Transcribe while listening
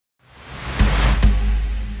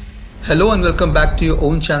Hello and welcome back to your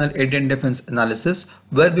own channel Indian Defense Analysis,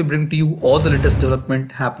 where we bring to you all the latest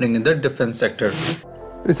development happening in the defense sector.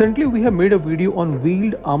 Recently, we have made a video on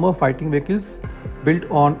wheeled armor fighting vehicles built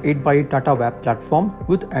on 8x8 Tata WhAP platform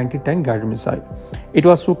with anti-tank guided missile. It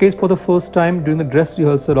was showcased for the first time during the dress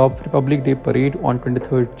rehearsal of Republic Day parade on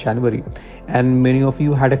 23rd January. And many of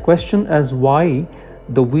you had a question as why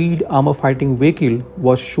the wheeled armor fighting vehicle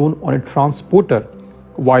was shown on a transporter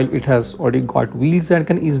while it has already got wheels and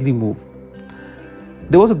can easily move.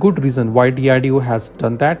 There was a good reason why DRDO has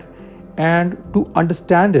done that, and to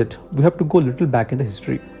understand it, we have to go a little back in the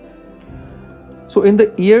history. So in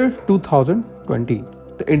the year 2020,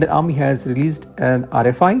 the Indian Army has released an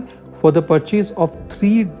RFI for the purchase of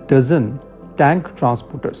 3 dozen tank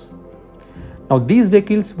transporters. Now these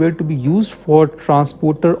vehicles were to be used for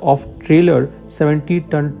transporter of trailer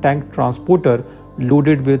 70-ton tank transporter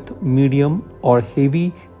loaded with medium or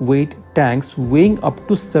heavy weight tanks weighing up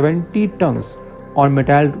to 70 tons on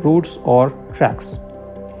metalled roads or tracks.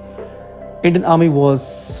 Indian Army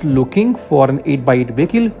was looking for an 8x8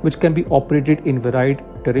 vehicle which can be operated in varied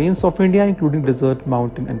terrains of India, including desert,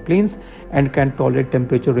 mountain and plains, and can tolerate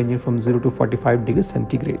temperature ranging from 0 to 45 degrees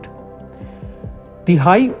centigrade. The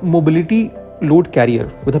high mobility load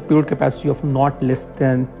carrier with a payload capacity of not less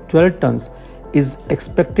than 12 tons is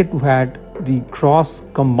expected to have the gross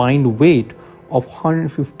combined weight of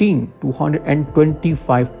 115 to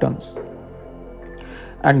 125 tons.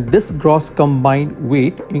 And this gross combined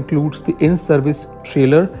weight includes the in-service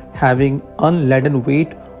trailer having unladen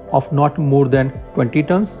weight of not more than 20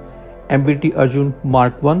 tons, MBT Arjun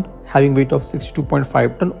Mark 1 having weight of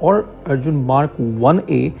 62.5 ton, or Arjun Mark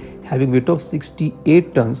 1A having weight of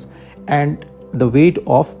 68 tons, and the weight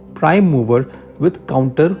of prime mover with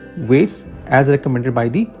counter weights as recommended by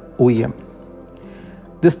the OEM.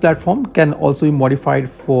 This platform can also be modified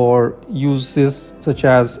for uses such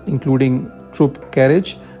as including troop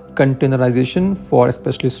carriage, containerization for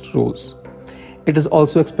specialist roles. It is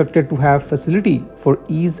also expected to have facility for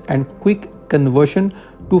ease and quick conversion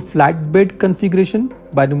to flatbed configuration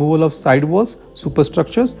by removal of sidewalls,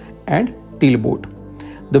 superstructures and tailboard.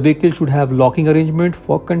 The vehicle should have locking arrangement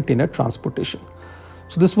for container transportation.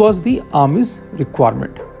 So this was the Army's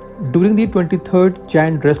requirement. During the 23rd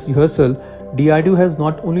Jan dress rehearsal, DRDO has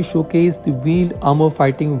not only showcased the wheeled armor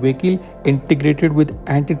fighting vehicle integrated with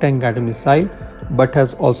anti-tank guided missile, but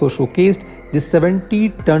has also showcased the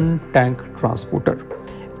 70-ton tank transporter.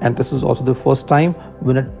 And this is also the first time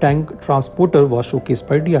when a tank transporter was showcased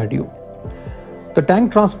by DRDO. The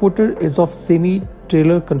tank transporter is of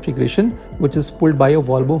semi-trailer configuration, which is pulled by a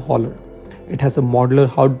Volvo hauler. It has a modular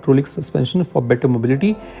hydraulic suspension for better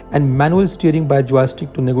mobility and manual steering by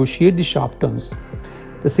joystick to negotiate the sharp turns.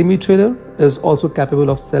 The semi-trailer is also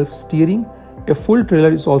capable of self-steering. A full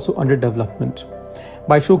trailer is also under development.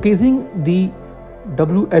 By showcasing the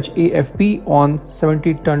WhAFV on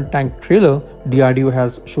 70-ton tank trailer, DRDO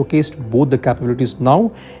has showcased both the capabilities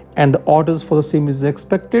now, and the orders for the same is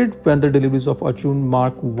expected when the deliveries of Arjun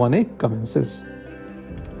Mark 1A commences.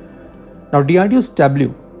 Now DRDO's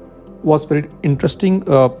W was very interesting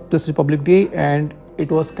this Republic Day, and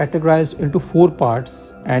it was categorized into 4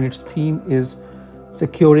 parts, and its theme is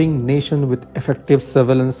securing nation with effective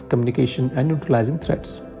surveillance, communication and neutralizing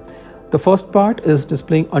threats. The first part is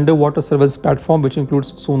displaying underwater surveillance platform, which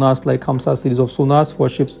includes sonars like Hamsa series of sonars for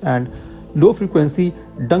ships and low frequency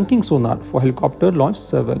dunking sonar for helicopter launch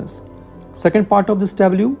surveillance. Second part of this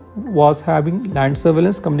W was having land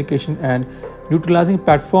surveillance, communication and neutralizing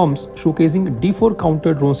platforms showcasing D4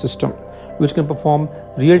 counter drone system, which can perform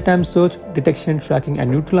real-time search, detection, tracking and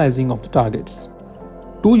neutralizing of the targets.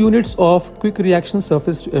 2 units of quick reaction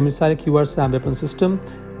surface to air missile QR-SAM weapon system,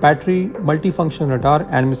 battery, multifunction radar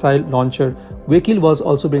and missile launcher vehicle was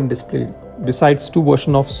also being displayed. Besides, 2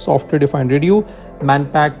 versions of software-defined radio,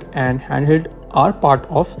 man-packed and handheld are part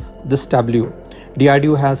of this W.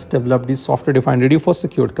 DRDO has developed the software-defined radio for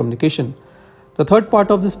secured communication. The third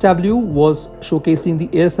part of this W was showcasing the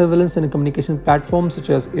air surveillance and communication platforms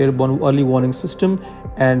such as Airborne Early Warning System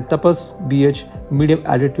and Tapas BH Medium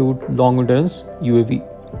Altitude Long Endurance UAV.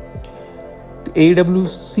 The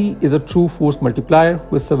AWC is a true force multiplier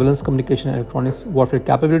with surveillance, communication and electronics warfare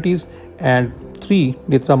capabilities, and 3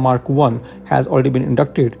 Netra Mark 1 has already been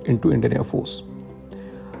inducted into Indian Air Force.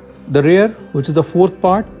 The rear, which is the 4th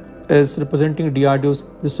part, is representing DRDO's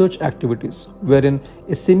research activities, wherein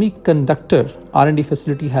a semiconductor R&D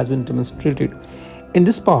facility has been demonstrated. In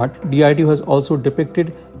this part, DRDO has also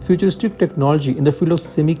depicted futuristic technology in the field of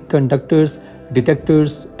semiconductors,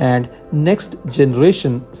 detectors, and next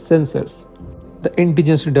generation sensors. The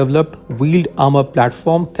indigenously developed wheeled armor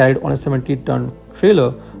platform carried on a 70-ton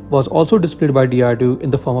trailer was also displayed by DRDO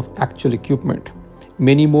in the form of actual equipment.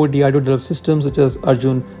 Many more DRDO developed systems such as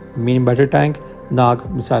Arjun main battle tank, Nag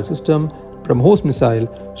missile system, BrahMos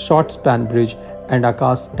missile, short span bridge and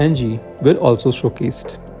Akash NG were also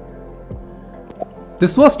showcased.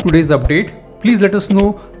 This was today's update. Please let us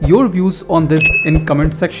know your views on this in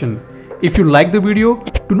comment section. If you like the video,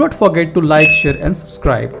 do not forget to like, share and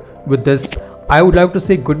subscribe. With this, I would like to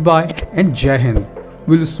say goodbye and Jai Hind.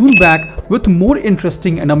 We'll soon back with more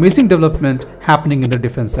interesting and amazing development happening in the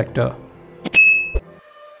defense sector.